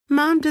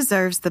Mom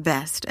deserves the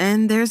best,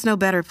 and there's no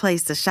better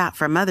place to shop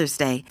for Mother's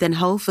Day than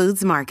Whole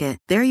Foods Market.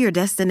 They're your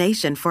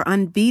destination for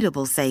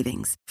unbeatable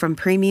savings, from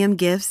premium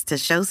gifts to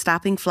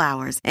show-stopping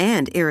flowers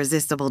and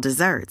irresistible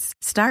desserts.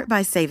 Start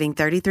by saving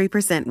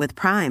 33% with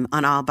Prime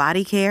on all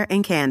body care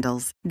and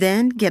candles.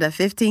 Then get a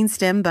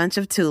 15-stem bunch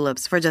of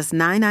tulips for just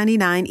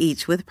 $9.99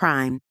 each with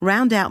Prime.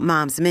 Round out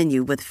Mom's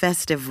menu with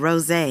festive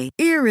rosé,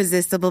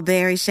 irresistible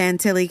berry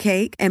chantilly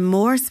cake, and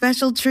more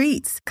special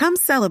treats. Come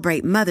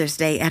celebrate Mother's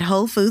Day at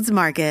Whole Foods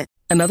Market.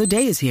 Another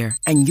day is here,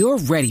 and you're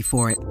ready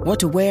for it. What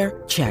to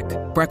wear? Check.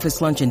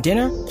 Breakfast, lunch, and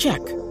dinner? Check.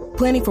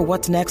 Planning for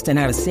what's next and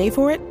how to save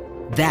for it?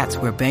 That's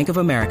where Bank of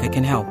America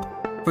can help.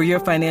 For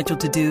your financial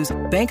to-dos,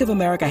 Bank of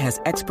America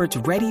has experts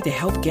ready to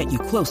help get you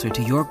closer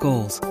to your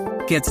goals.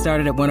 Get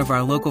started at one of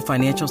our local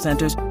financial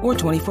centers or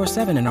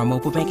 24/7 in our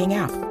mobile banking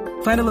app.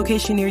 Find a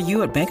location near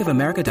you at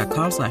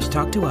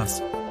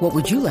bankofamerica.com/talktous. What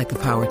would you like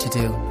the power to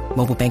do?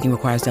 Mobile banking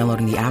requires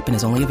downloading the app and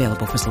is only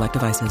available for select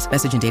devices.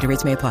 Message and data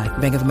rates may apply.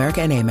 Bank of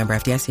America N.A., member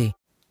FDIC.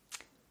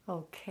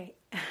 Okay.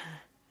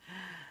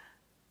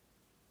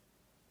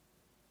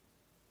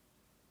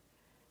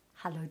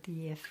 Hello,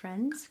 dear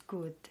friends.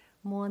 Good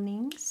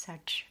morning.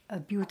 Such a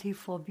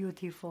beautiful,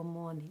 beautiful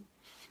morning.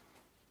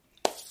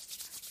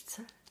 It's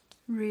a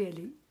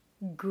really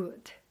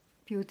good,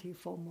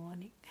 beautiful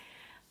morning.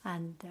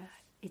 And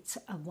it's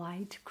a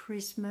white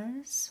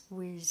Christmas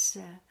with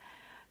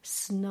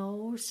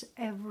snows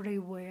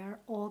everywhere,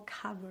 all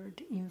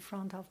covered in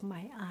front of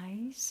my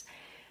eyes.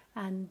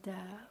 And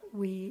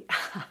we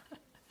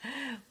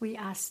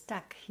are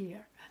stuck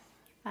here.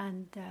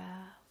 And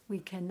we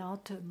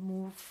cannot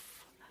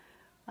move.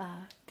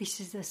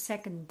 This is the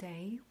second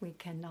day. We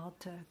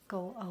cannot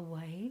go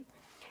away.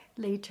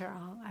 Later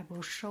on, I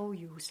will show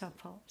you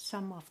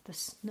some of the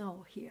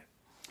snow here.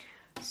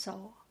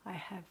 So I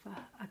have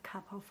a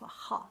cup of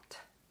hot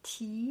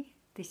tea.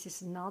 This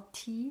is not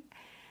tea.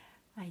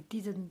 I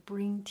didn't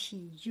bring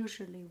tea.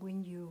 Usually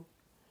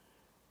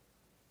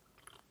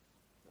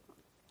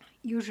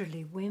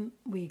when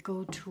we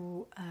go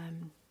to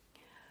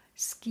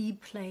ski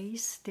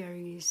place, there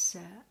is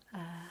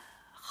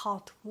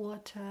hot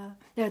water,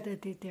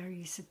 there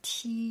is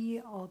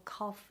tea or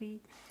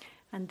coffee,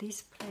 and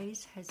this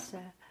place has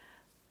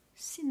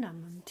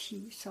cinnamon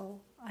tea,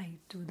 so I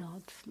do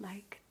not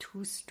like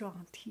too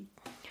strong tea.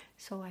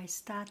 So I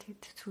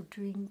started to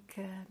drink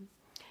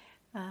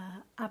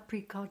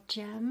apricot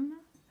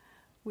jam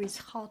with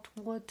hot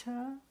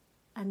water,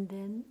 and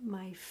then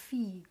my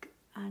fig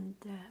and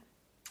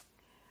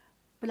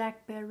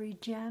blackberry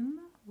jam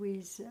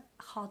with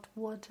hot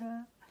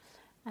water,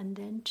 and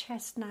then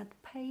chestnut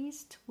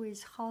paste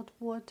with hot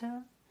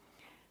water.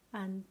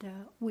 And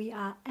we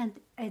are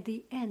at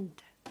the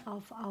end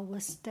of our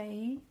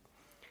stay,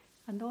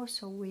 and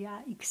also we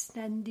are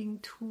extending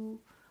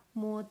 2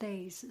 more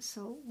days,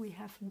 so we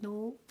have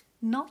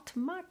not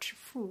much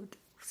food.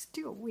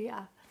 Still, we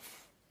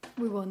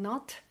will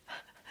not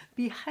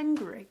be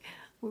hungry,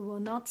 we will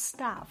not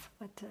starve,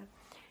 but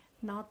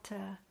not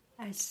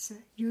as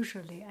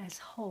usually as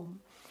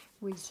home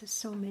with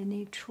so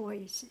many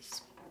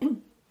choices.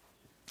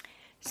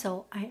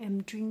 So I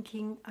am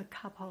drinking a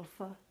cup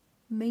of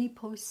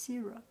maple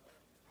syrup.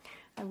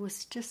 I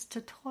was just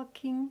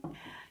talking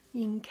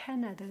in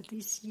Canada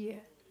this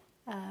year.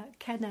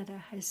 Canada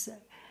has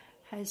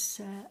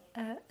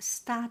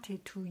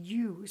started to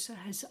use,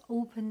 has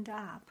opened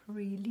up,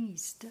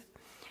 released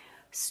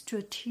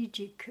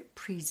strategic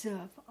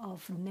preserve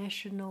of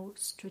national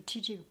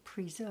strategic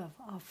preserve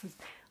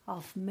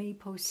of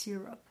maple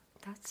syrup.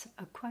 That's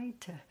a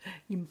quite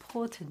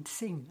important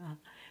thing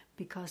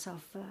because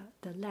of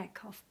the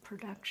lack of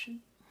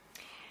production.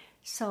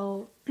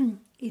 So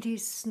it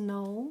is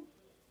snow.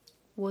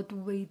 What do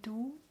we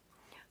do?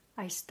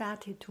 I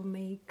started to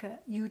make a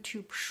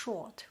YouTube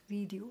short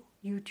video,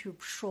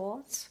 YouTube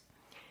shorts,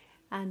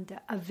 and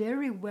a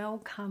very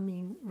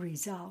welcoming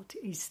result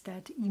is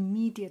that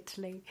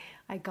immediately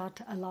I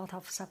got a lot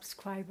of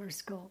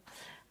subscribers go.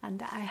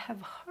 And I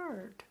have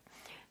heard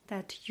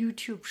that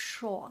YouTube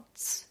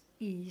shorts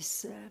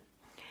is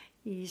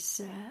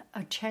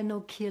a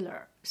channel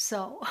killer.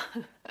 So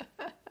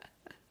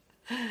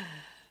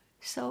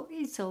so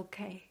it's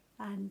okay.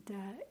 And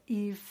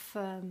if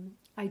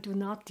I do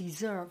not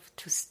deserve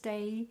to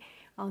stay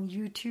on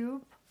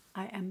YouTube,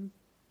 I am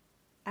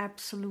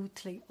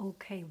absolutely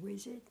okay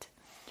with it.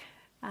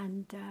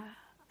 And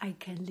I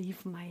can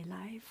live my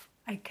life.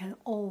 I can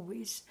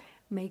always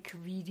make a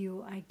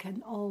video. I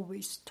can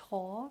always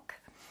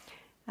talk.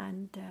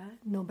 And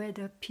no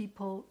matter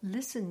people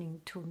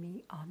listening to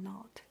me or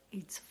not,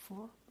 it's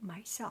for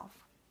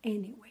myself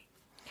anyway.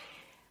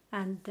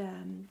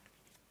 And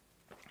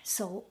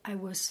so I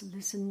was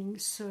listening,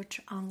 search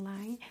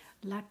online.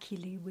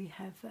 Luckily, we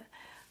have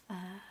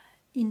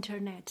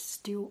internet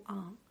still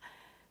on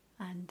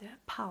and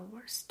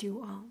power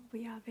still on.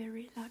 We are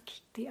very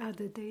lucky. The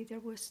other day there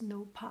was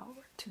no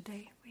power.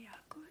 Today we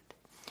are good.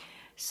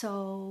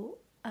 So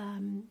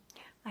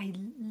I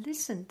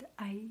listened.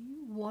 I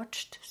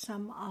watched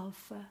some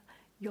of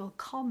your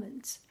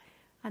comments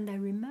And I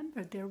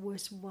remember there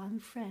was one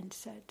friend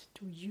said,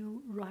 "Do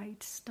you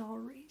write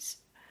stories?"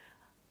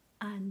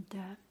 And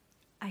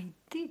I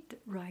did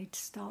write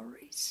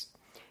stories.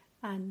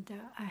 And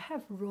I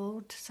have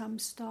wrote some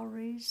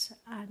stories,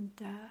 and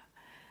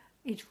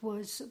it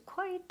was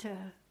quite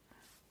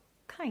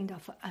kind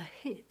of a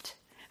hit.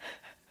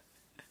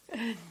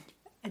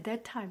 At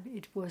that time,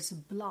 it was a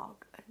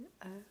blog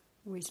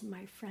with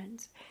my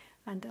friends,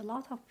 and a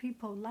lot of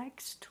people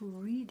likes to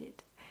read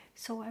it.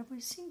 So I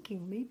was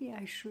thinking maybe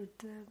I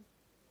should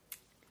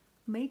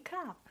make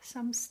up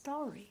some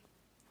story.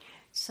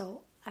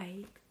 So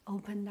I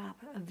opened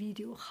up a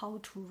video how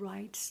to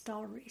write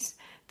stories,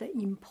 the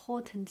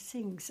important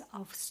things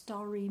of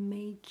story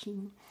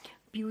making,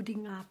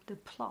 building up the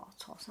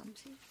plot or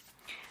something,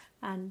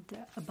 and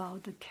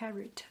about the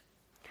character.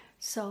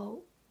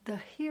 So the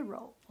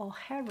hero or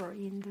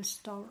heroine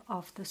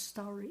of the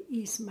story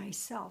is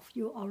myself.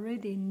 You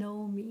already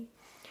know me.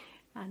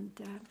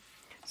 And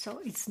so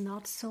it's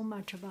not so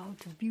much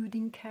about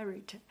building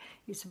character,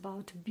 it's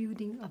about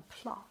building a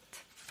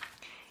plot.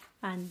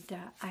 And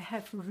I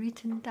have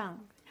written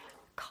down,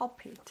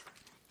 copied.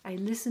 I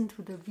listened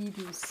to the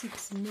video,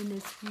 6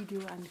 minutes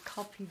video, and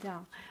copied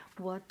down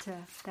what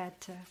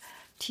that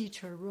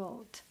teacher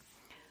wrote.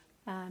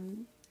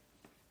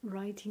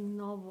 Writing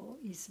novel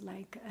is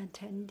like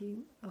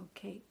attending,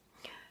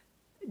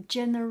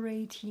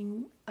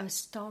 generating a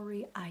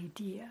story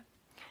idea.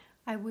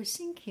 I was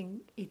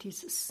thinking it is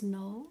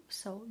snow,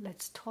 so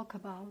let's talk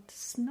about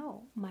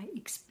snow. My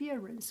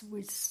experience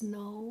with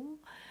snow,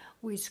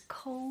 with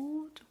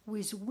cold,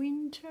 with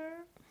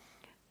winter,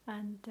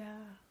 and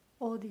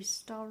all these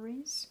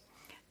stories,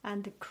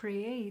 and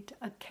create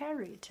a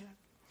character,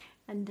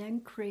 and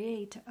then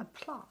create a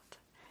plot,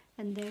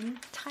 and then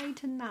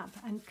tighten up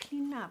and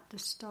clean up the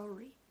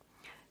story.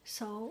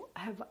 So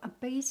have a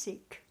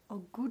basic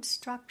or good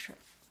structure,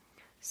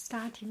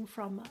 starting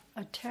from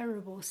a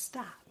terrible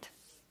start.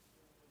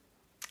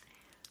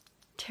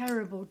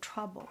 Terrible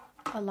trouble,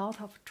 a lot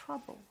of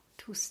trouble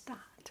to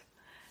start,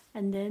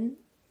 and then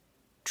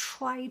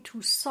try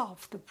to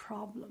solve the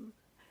problem.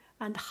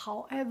 And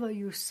however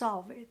you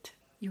solve it,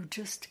 you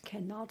just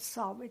cannot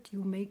solve it.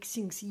 You make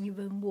things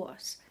even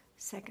worse.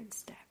 Second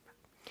step.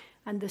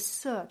 And the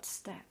third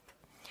step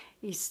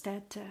is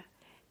that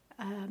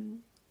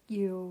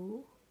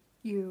you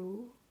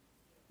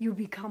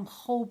become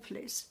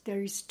hopeless.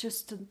 There is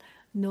just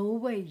no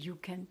way you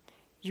can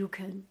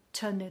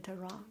turn it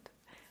around.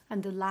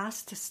 And the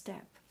last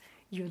step,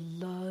 you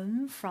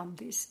learn from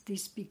this.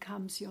 This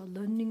becomes your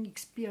learning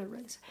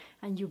experience,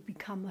 and you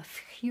become a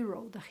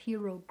hero. The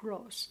hero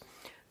grows,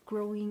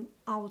 growing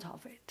out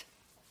of it.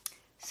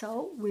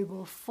 So we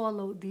will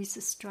follow this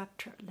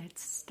structure.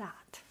 Let's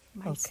start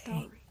my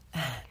story.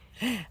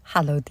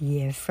 Hello,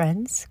 dear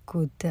friends.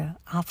 Good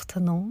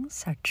afternoon.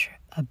 Such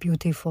a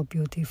beautiful,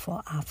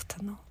 beautiful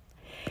afternoon.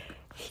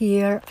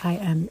 Here I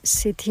am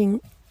sitting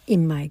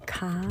in my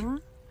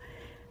car,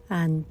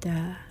 and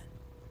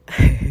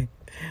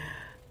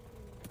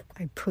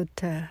I put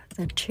the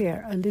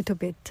chair a little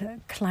bit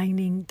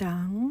climbing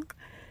down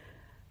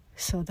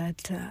so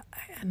that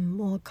I am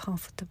more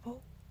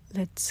comfortable.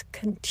 Let's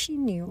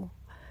continue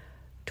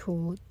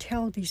to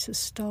tell this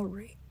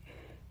story.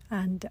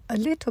 And a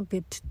little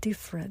bit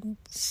different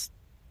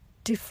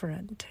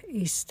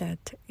is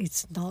that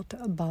it's not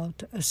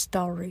about a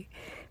story,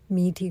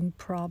 meeting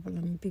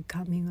problem,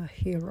 becoming a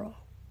hero.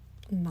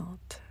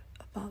 Not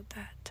about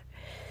that.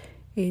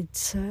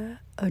 It's a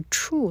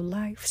true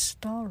life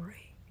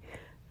story,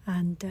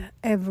 and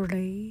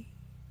everything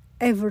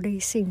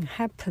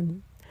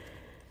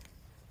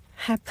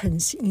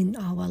happens in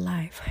our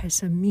life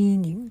has a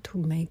meaning to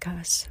make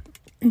us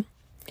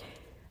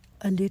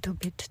a little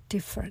bit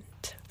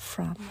different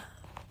from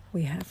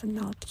we have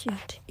not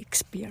yet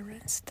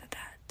experienced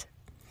that.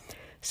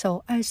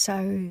 So as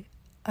I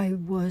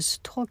was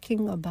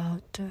talking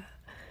about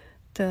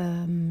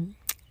the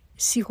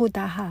Sihu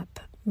Dahab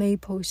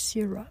maple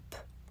syrup,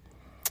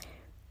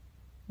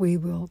 we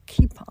will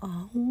keep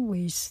on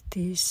with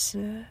this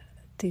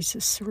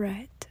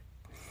thread,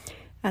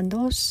 and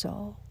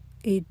also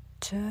I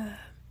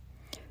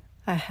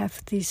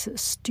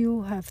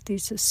still have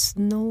this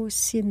snow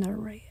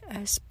scenery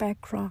as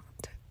background.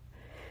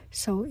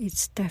 So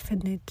it's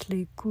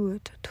definitely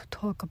good to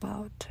talk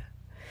about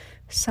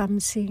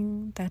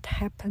something that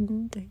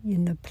happened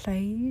in a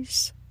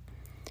place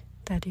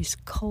that is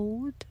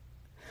cold,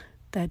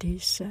 that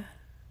is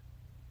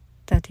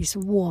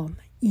warm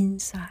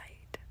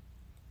inside,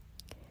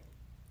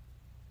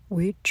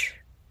 which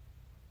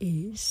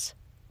is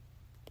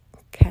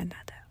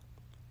Canada.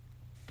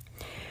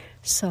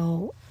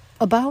 So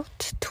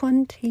about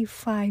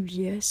 25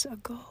 years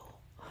ago,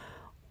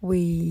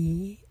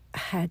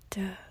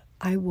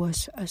 I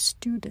was a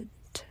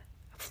student,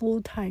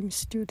 full-time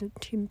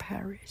student in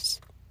Paris.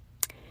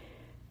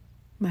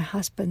 My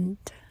husband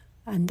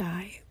and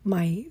I,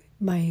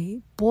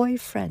 my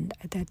boyfriend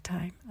at that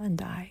time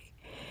and I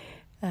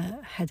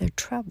had a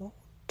travel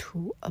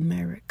to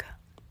America.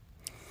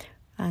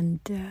 And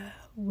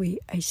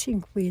I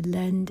think we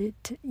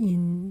landed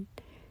in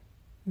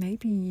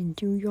maybe in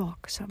New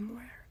York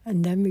somewhere.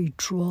 And then we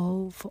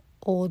drove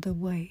all the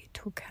way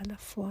to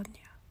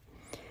California.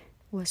 It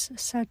was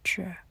such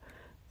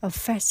a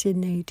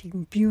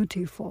fascinating,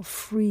 beautiful,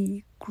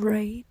 free,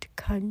 great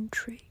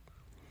country.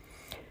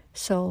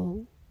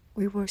 So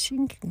we were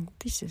thinking,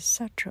 this is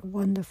such a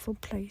wonderful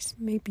place.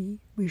 Maybe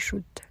we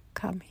should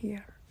come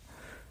here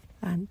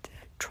and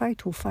try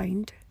to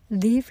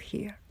live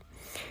here.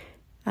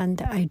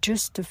 And I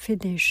just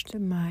finished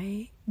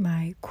my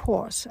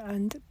course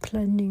and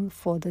planning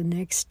for the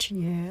next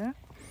year.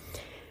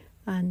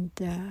 And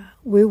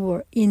we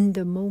were in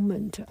the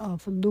moment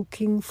of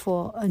looking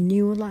for a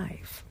new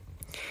life.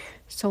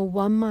 So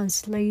 1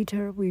 month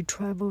later, we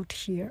traveled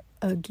here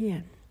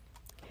again.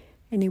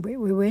 Anyway,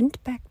 we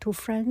went back to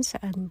France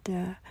and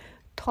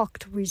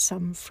talked with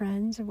some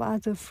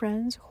other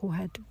friends who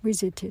had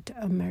visited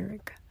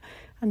America.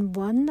 And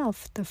one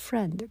of the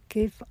friends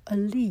gave a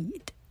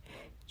lead.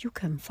 You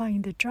can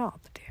find a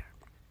job there.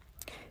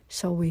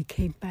 So we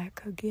came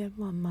back again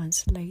 1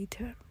 month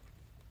later,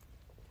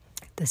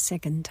 the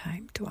second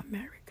time to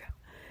America.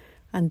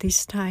 And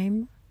this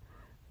time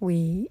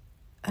we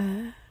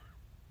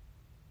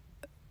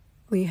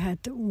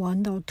had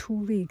 1 or 2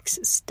 weeks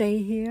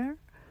stay here,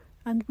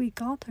 and we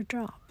got a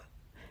job.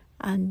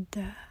 And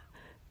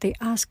they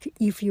asked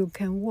if you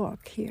can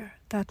work here.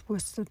 That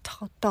was the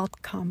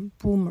 .com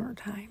boomer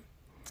time.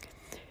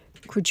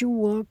 Could you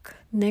work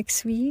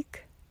next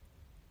week?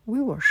 We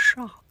were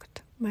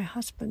shocked. My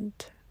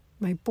husband,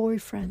 my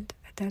boyfriend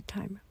at that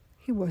time,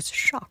 he was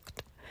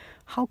shocked.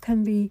 How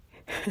can we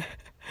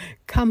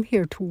come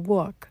here to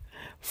work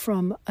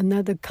from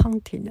another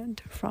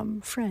continent,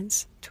 from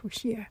France to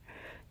here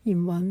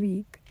in 1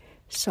 week?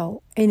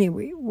 So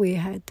anyway, we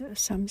had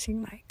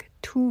something like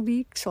 2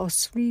 weeks or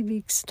 3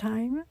 weeks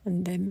time,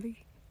 and then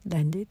we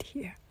landed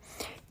here,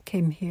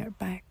 came here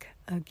back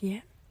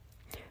again.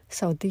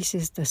 So this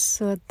is the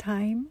third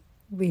time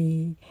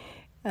we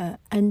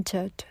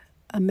entered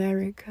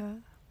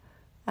America,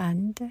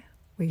 and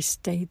we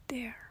stayed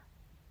there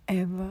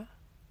ever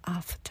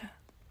after.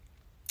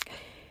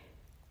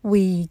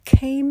 We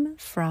came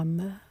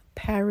from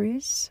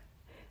Paris,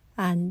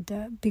 and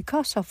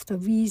because of the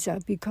visa,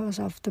 because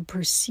of the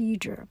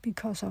procedure,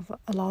 because of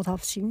a lot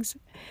of things,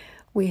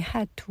 we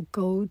had to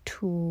go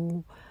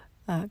to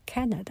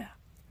Canada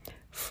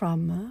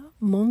from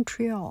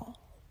Montreal.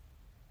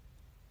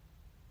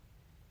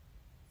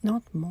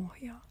 Not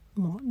Montreal.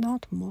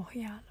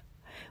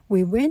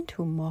 We went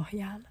to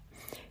Montreal,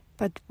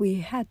 but we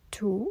had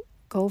to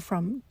go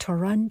from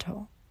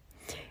Toronto.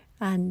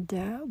 And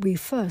we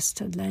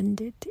first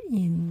landed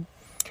in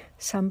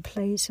some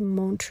place in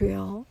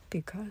Montreal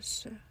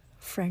because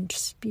French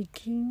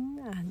speaking,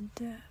 and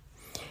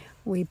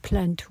we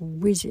planned to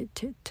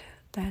visit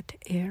that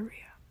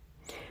area.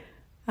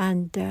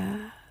 And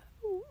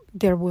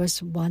there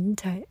was one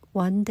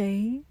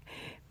day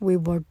we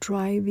were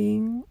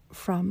driving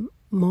from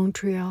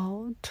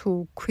Montreal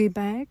to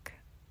Quebec,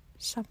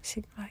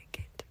 something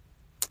like it.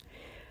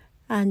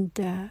 And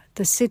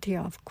the city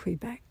of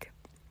Quebec,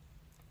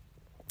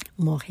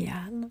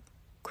 Montreal,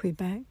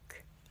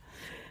 Quebec.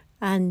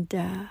 And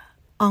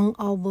on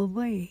our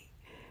way,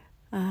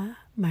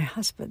 my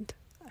husband,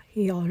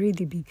 he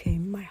already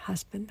became my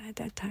husband at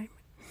that time,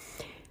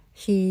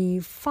 he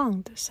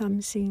found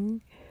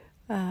something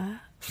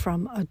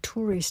from a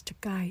tourist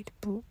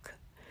guidebook.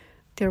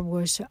 There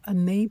was a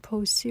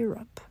maple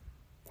syrup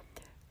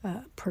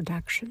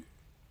production.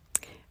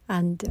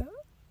 And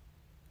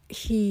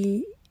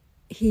he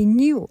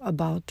knew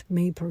about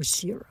maple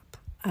syrup,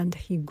 and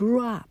he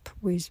grew up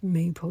with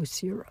maple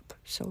syrup,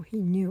 so he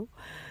knew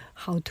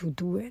how to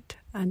do it.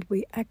 And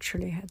we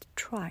actually had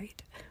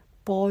tried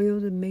boil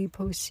the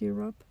maple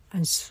syrup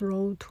and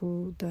throw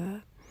to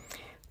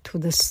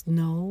the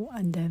snow,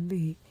 and then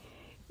we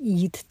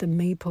eat the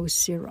maple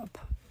syrup,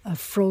 a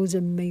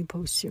frozen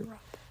maple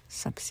syrup,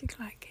 something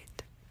like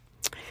it.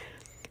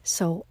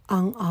 So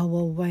on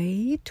our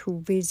way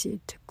to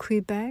visit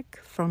Quebec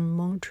from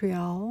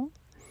Montreal,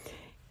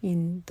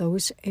 in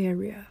those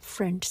area,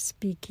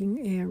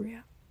 French-speaking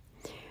area,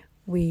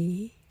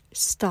 we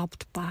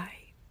stopped by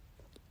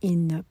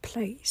in a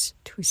place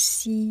to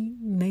see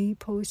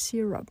maple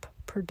syrup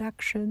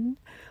production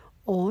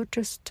or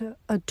just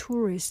a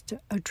tourist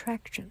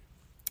attraction.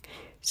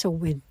 So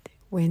we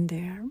went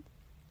there.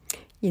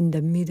 In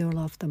the middle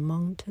of the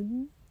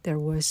mountain, there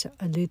was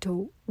a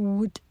little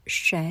wood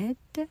shed,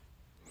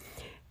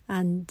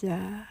 and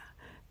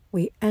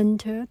we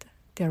entered.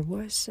 There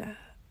was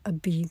a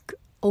big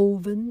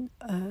oven,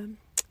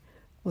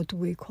 what do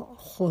we call,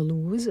 火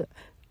炉子,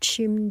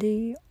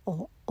 chimney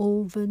or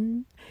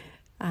oven,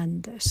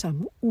 and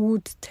some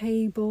wood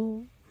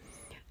table.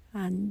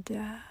 And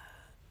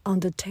on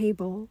the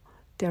table,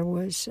 there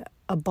was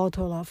a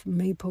bottle of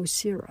maple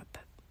syrup,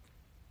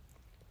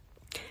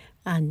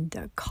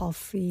 and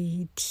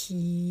coffee,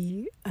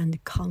 tea,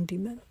 and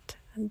condiment,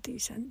 and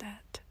this and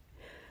that.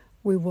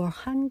 We were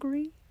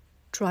hungry,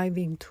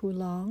 driving too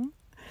long,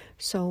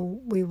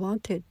 so we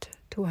wanted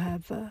to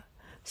have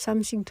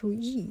something to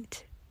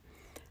eat.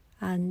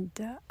 And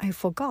I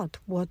forgot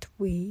what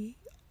we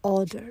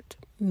ordered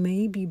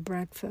maybe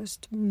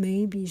breakfast,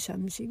 maybe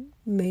something,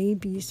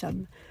 maybe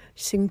some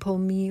simple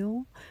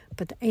meal.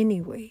 But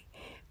anyway,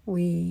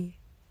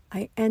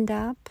 I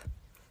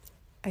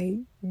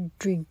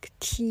drink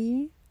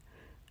tea,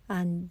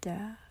 and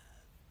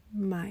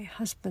my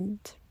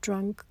husband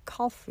drank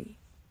coffee.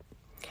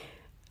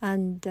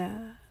 And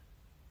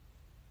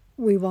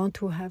we want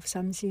to have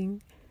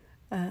something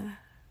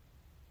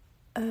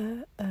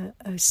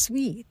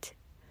sweet,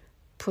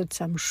 put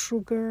some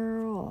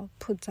sugar or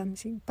put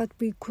something, but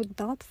we could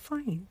not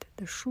find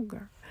the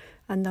sugar.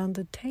 And on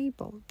the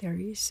table there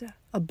is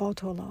a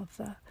bottle of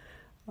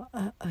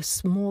a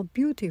small,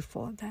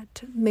 beautiful,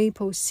 that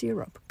maple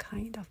syrup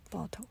kind of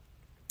bottle.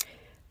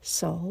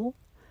 So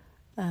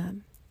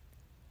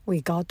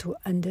we got to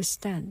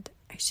understand.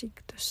 I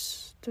think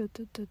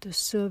the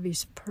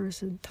service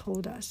person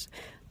told us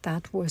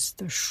that was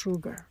the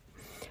sugar.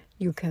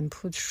 You can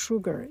put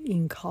sugar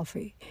in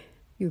coffee,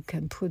 you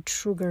can put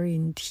sugar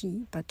in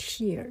tea, but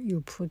here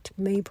you put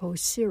maple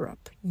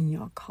syrup in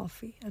your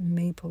coffee and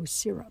maple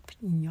syrup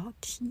in your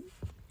tea.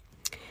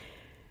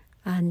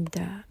 And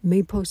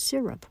maple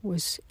syrup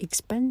was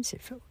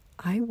expensive.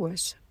 I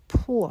was a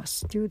poor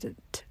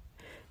student.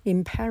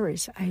 In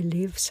Paris, I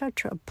lived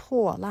such a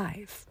poor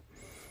life.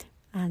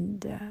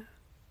 And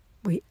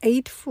we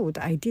ate food.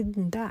 I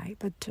didn't die,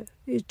 but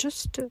it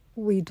just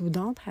we do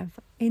not have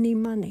any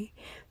money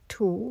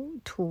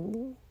to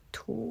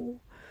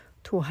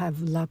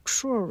have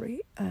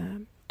luxury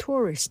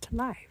tourist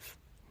life.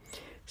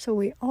 So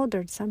we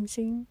ordered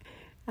something,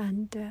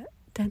 and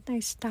then I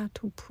start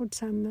to put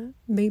some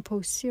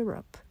maple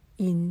syrup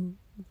in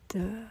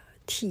the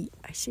tea.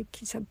 I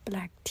think it's a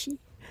black tea,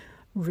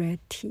 red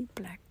tea,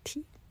 black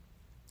tea,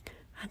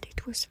 and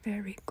it was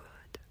very good.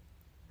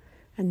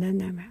 And then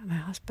my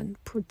husband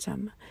put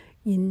some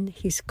in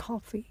his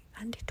coffee,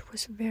 and it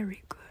was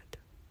very good.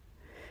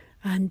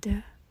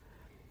 And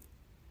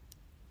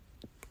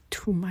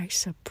to my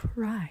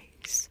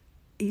surprise,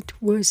 it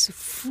was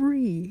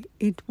free.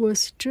 It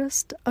was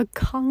just a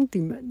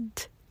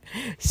condiment.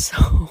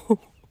 So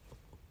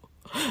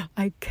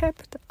I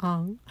kept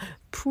on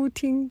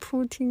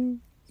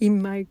putting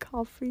in my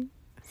coffee.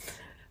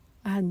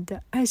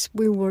 And as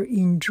we were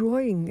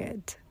enjoying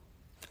it,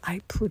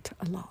 I put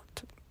a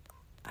lot.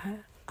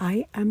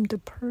 I am the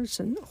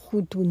person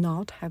who do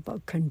not have a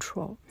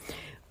control.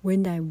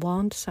 When I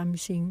want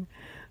something,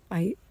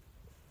 I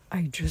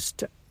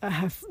just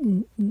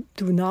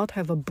do not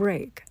have a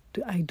break.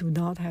 I do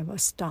not have a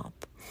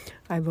stop.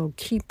 I will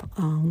keep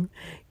on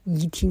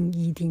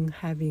eating,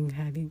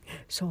 having.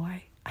 So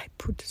I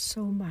put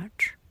so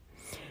much.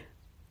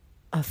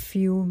 A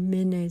few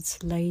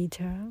minutes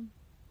later,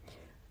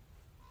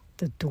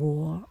 the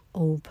door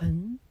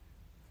opened.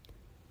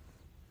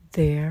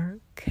 There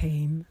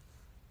came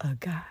a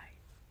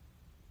guy.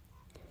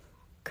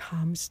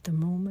 Comes the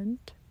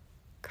moment,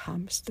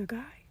 comes the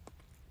guy.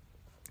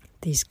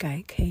 This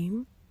guy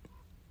came,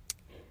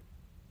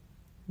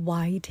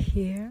 white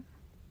hair,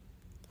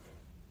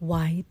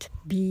 white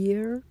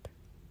beard,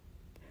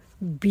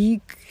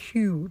 big,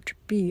 huge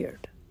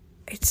beard.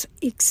 It's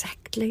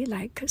exactly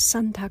like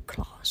Santa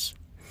Claus.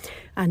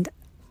 And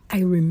I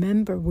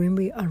remember when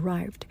we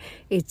arrived,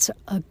 it's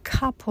a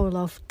couple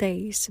of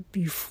days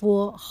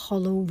before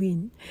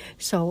Halloween.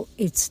 So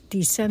it's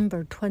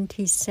December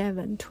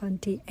 27,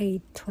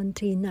 28,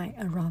 29,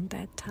 around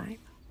that time.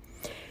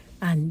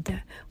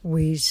 And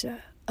with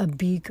a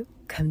big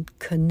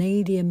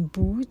Canadian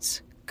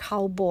boots,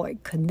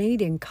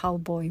 Canadian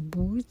cowboy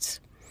boots,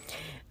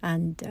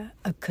 and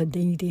a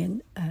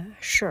Canadian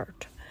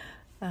shirt,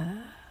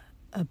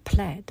 a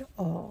plaid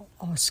or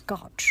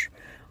Scotch,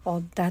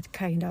 or that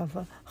kind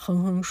of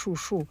横横竖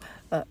竖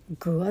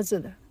格子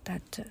的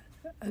that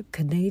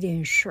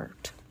Canadian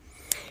shirt.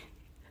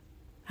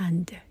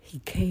 And he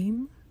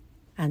came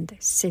and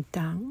sit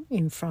down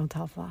in front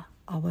of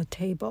our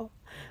table.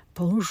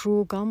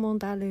 Bonjour,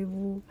 comment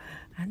allez-vous?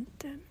 And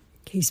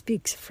he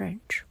speaks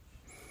French.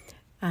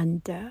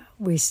 And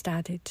we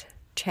started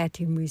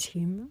chatting with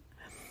him.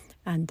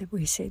 And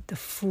we said, the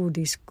food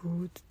is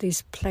good,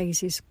 this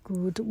place is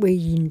good,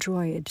 we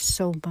enjoy it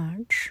so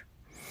much.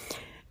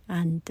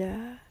 And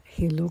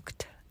he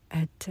looked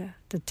at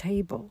the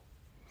table,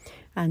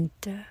 and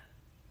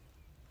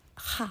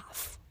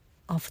half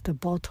of the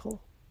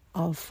bottle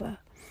of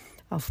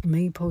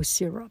maple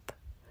syrup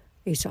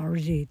is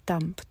already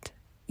dumped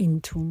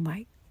into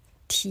my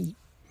tea.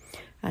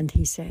 And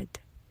he said,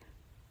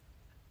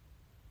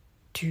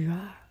 Tu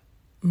as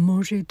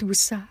mangé tout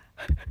ça?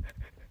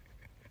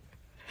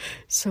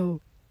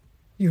 So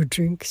you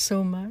drink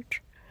so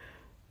much?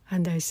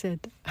 And I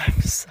said,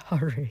 I'm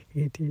sorry,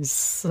 it is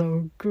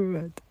so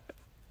good.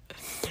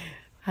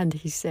 And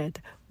he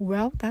said,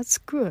 well, that's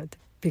good,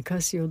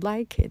 because you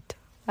like it.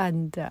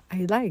 And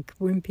I like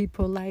when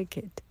people like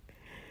it.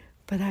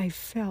 But I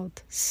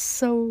felt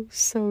so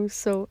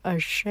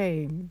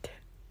ashamed.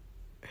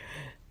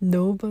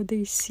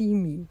 Nobody see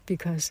me,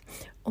 because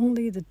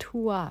only the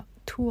two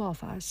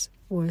of us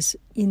was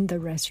in the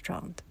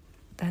restaurant.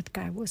 That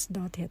guy was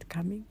not yet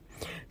coming.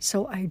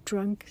 So I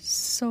drank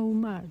so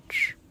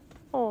much.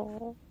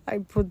 Oh, I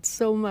put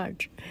so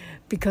much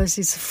because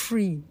it's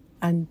free.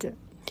 And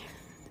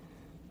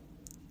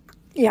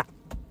yeah,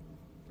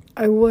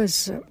 I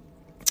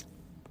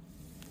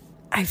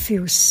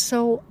feel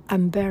so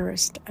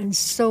embarrassed and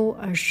so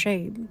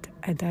ashamed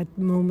at that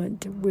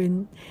moment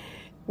when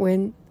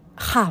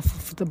half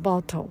of the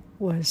bottle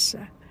was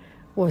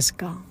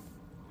gone.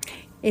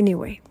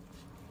 Anyway,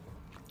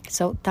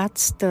 so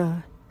that's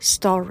the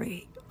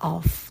story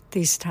of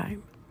this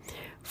time.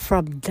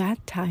 From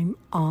that time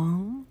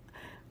on,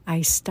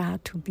 I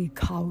start to be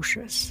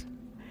cautious,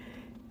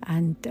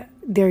 and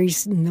there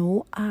is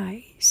no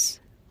eyes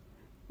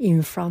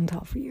in front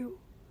of you.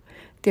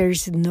 There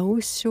is no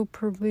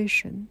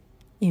supervision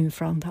in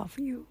front of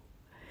you.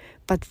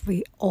 But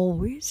we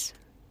always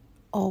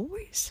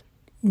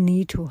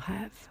need to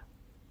have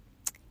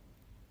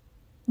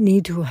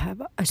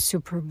a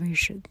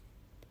supervision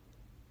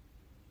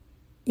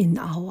in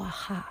our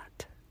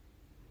heart.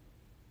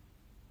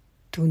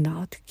 Do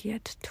not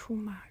get too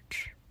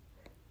much.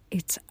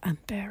 It's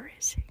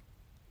embarrassing.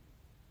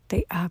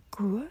 They are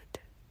good,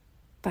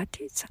 but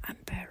it's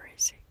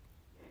embarrassing.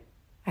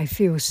 I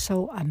feel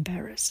so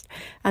embarrassed.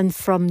 And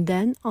from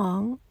then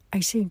on,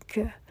 I think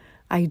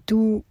I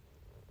do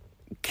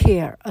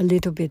care a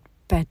little bit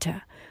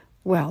better.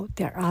 Well,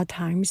 there are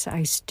times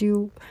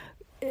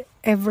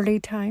every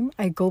time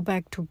I go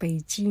back to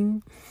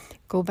Beijing,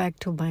 go back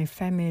to my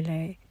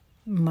family,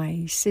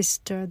 my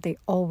sister, they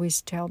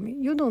always tell me,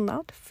 you do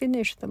not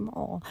finish them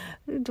all.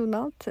 You do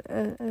not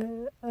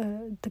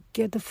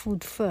get the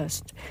food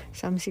first,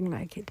 something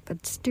like it.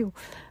 But still,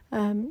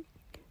 I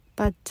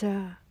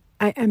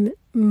am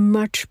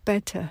much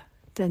better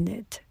than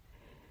it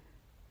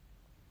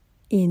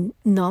in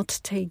not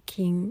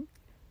taking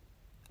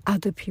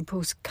other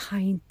people's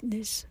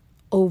kindness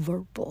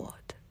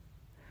overboard.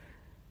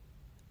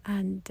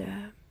 And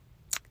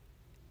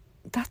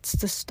that's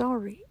the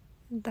story.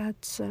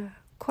 That's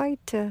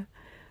quite a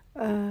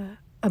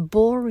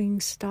boring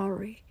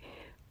story,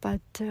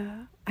 but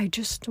I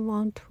just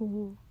want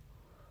to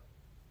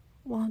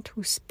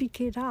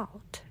speak it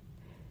out.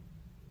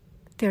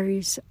 There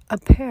is a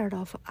pair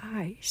of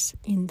eyes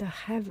in the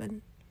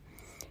heaven.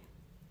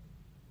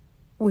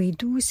 We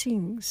do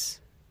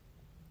things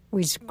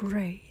with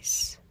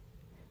grace,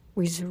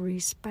 with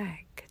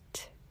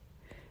respect,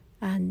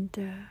 and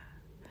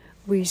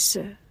with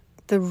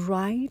the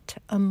right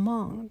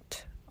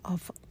amount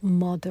of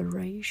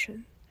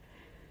moderation.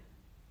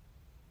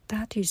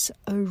 That is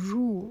a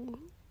rule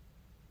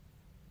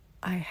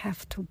I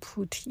have to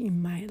put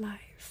in my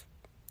life.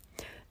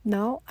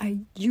 Now, I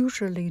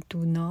usually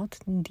do not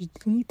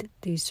need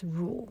this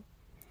rule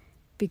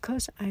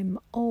because I'm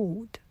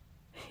old.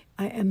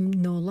 I am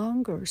no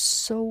longer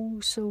so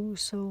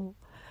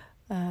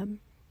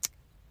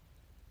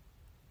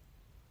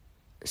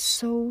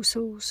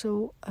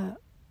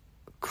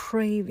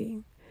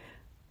craving.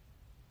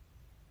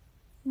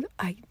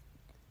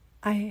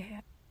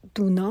 I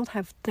do not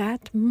have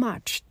that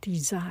much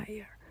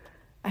desire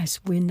as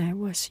when I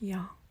was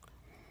young.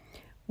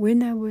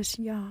 When I was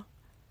young,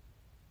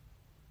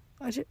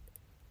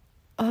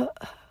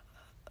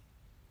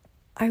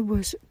 I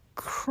was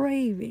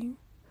craving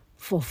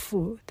for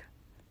food,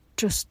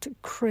 just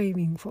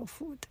craving for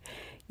food.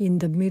 In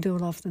the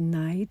middle of the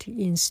night,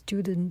 in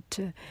student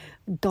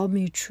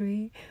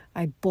dormitory,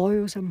 I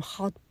boil some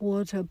hot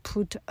water,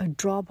 put a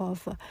drop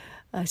of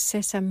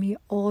sesame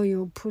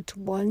oil, put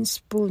 1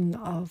 spoon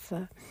of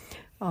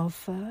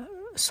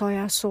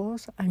soya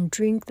sauce, and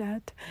drink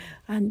that,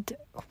 and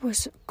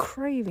was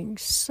craving,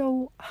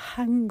 so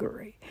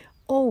hungry,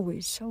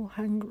 always so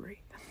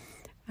hungry.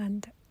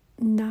 And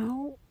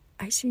now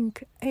I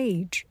think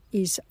age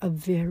is a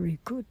very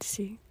good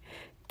thing.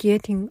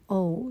 Getting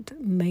old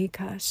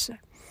makes us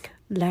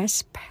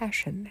less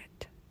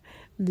passionate,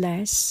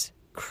 less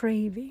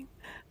craving,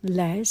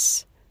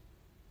 less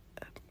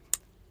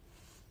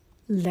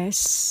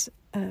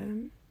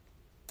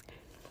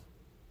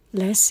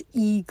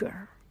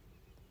eager,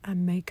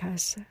 and make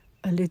us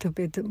a little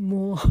bit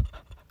more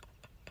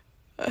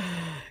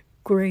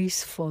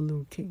graceful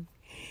looking.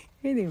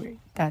 Anyway,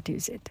 that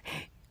is it.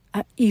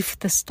 If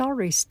the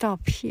story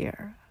stops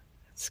here,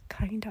 it's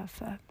kind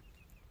of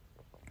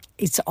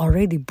it's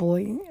already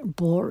boring.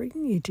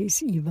 It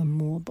is even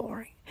more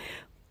boring.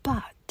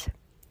 But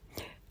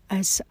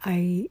as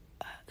I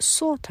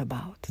thought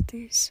about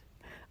this,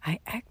 I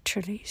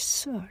actually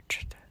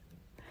searched.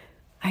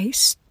 I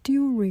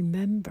still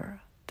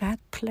remember that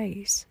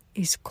place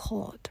is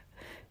called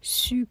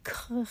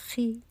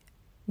Sucrerie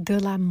de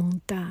la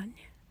Montagne,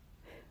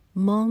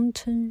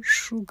 Mountain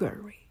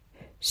Sugarery,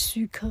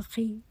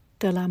 Sucrerie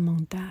de la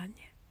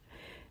Montagne.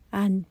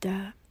 And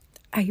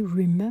I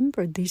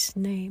remember this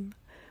name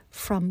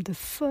from the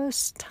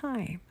first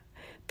time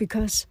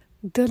because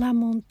de la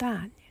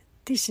Montagne,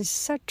 this is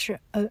such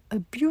a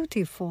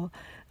beautiful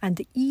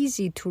and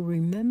easy to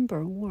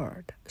remember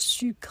word,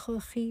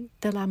 Sucrerie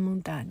de la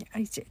Montagne.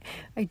 I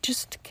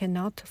just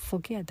cannot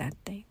forget that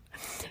name.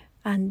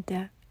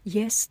 And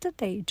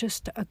yesterday,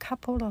 just a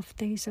couple of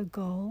days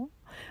ago,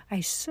 I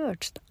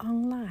searched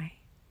online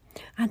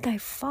And I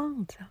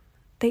found them.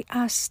 They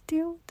are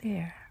still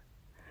there.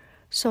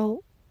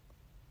 So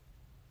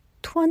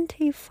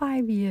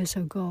 25 years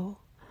ago,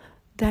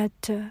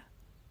 that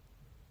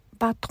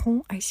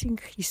patron, I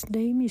think his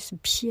name is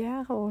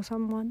Pierre or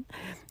someone,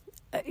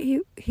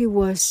 he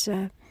was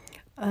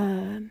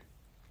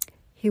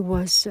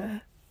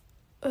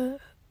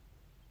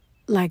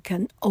like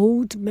an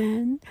old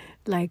man,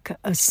 like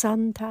a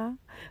Santa,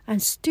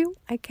 and still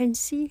I can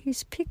see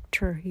his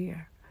picture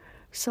here.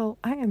 So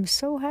I am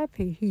so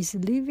happy he's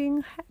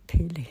living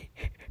happily.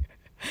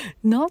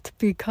 Not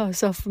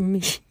because of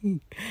me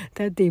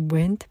that they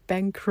went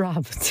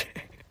bankrupt.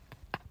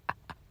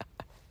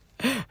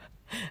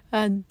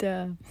 And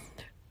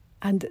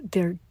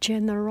their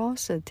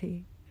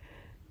generosity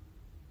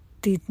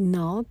did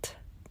not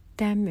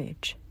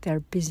damage their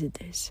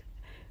business.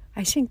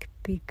 I think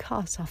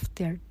because of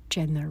their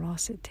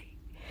generosity,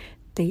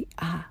 they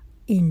are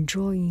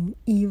enjoying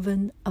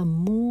even a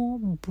more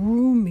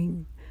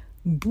booming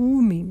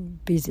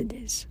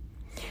business.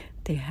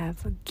 They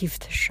have a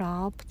gift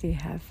shop, they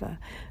have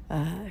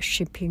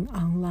shipping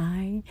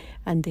online,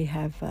 and they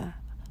have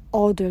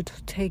order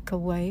to take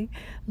away.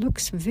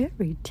 Looks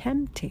very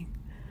tempting.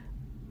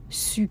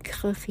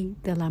 Sucrerie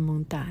de la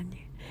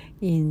Montagne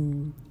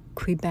in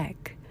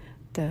Quebec,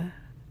 the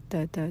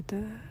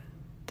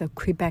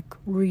Quebec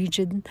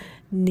region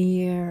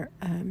near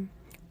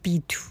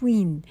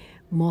between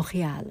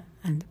Montreal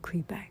and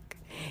Quebec.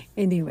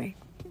 Anyway,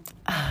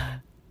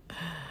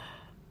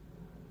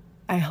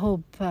 I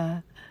hope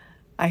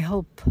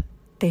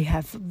they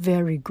have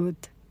very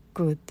good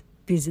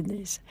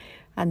business,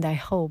 and I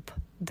hope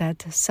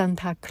that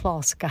Santa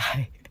Claus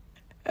guy,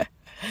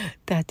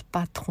 that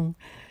patron,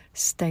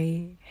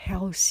 stay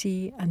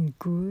healthy and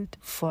good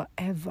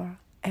forever,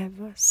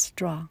 ever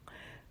strong,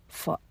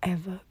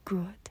 forever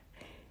good,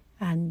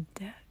 and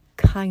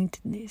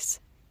kindness,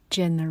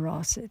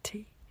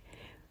 generosity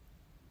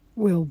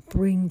will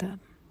bring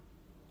them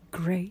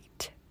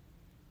great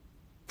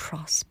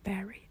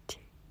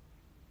prosperity.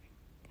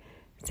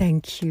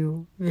 Thank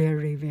you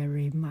very,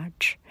 very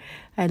much.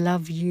 I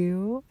love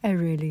you. I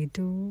really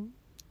do.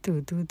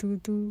 Do.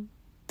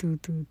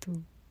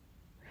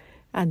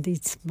 And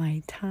it's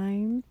my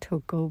time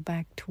to go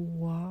back to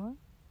work.